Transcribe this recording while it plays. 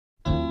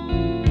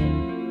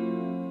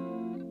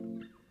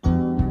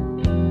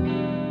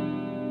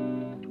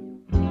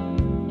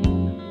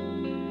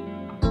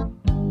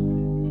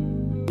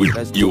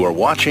You are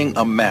watching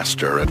a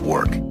master at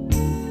work.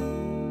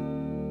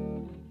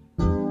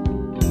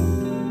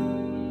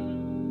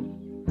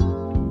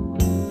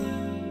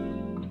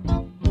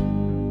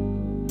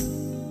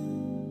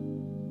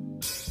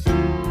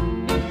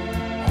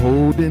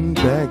 Holding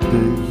back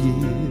the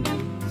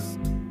years,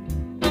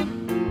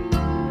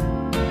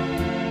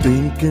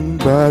 thinking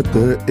about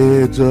the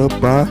edge up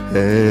I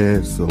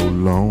had so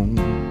long,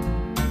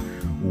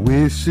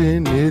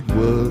 wishing it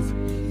was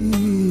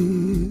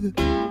here.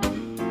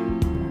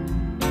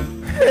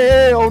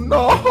 Hell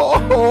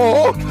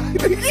no!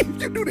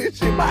 You do this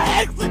shit by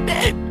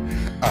accident.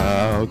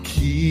 I'll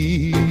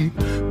keep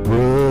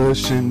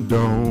brushing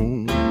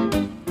down.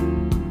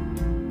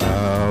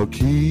 I'll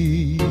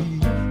keep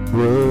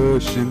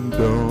brushing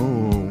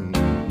down.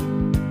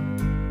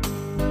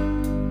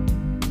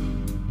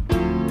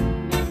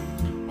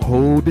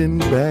 Holding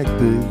back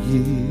the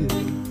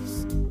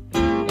years,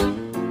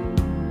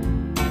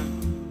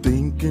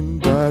 thinking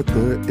about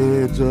the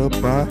edge up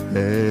I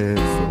had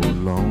so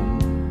long,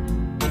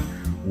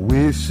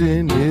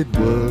 wishing it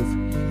was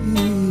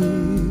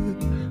here.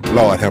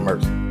 Lord have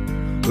mercy.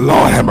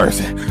 Lord have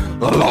mercy.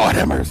 Lord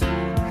have mercy.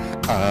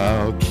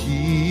 I'll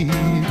keep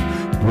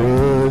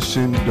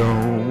brushing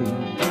down.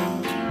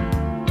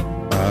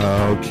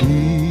 I'll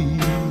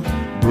keep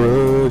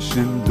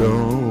brushing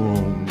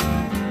down.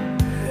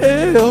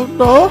 Hell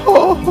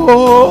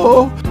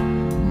no.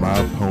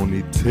 My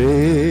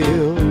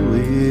ponytail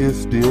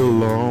is still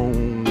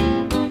long,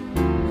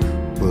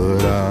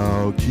 but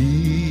I'll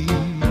keep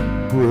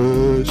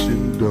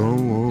brushing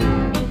down.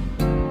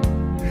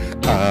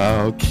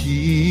 I'll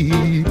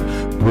keep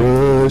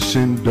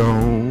brushing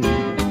down.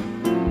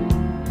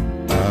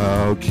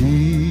 I'll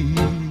keep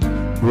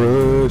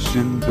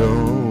brushing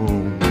down.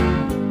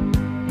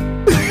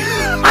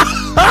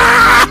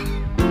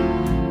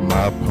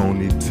 My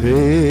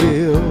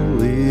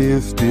ponytail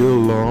is still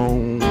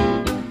long,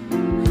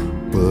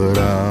 but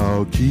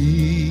I'll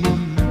keep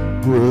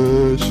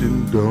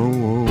brushing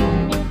down.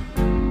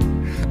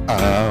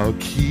 I'll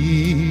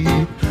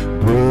keep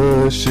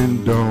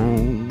brushing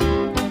down.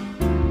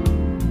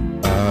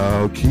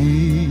 I'll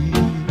keep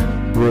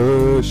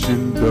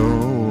brushing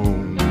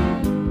down.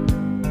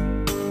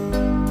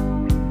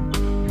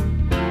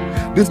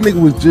 This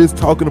nigga was just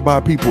talking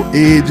about people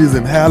edges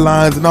and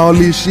hairlines and all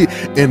this shit,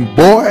 and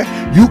boy,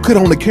 you could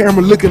on the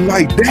camera looking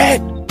like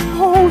that.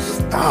 Oh,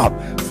 stop.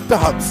 This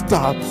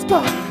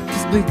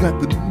nigga got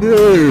the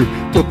nerve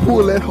to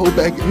pull that hoe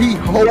back. He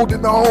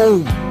holding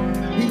on.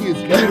 He is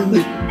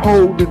literally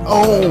holding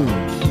on.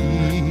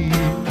 Keep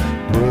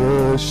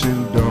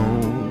brushing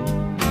down.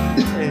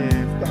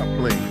 Man, stop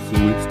playing,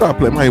 Suey. Stop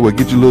playing. Might well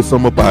get you a little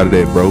something up out of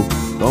that, bro.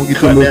 Don't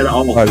get your little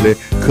something out of that.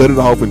 Cut it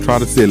off and try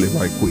to sell it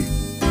right quick.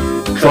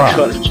 Try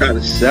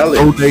to sell it.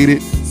 Donate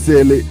it,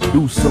 sell it,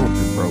 do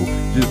something, bro.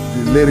 Just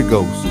let it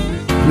go, Suey.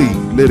 Please,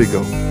 let it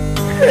go.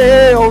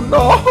 Hell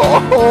no!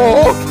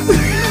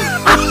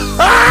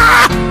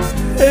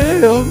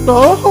 Hell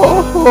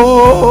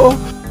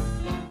no!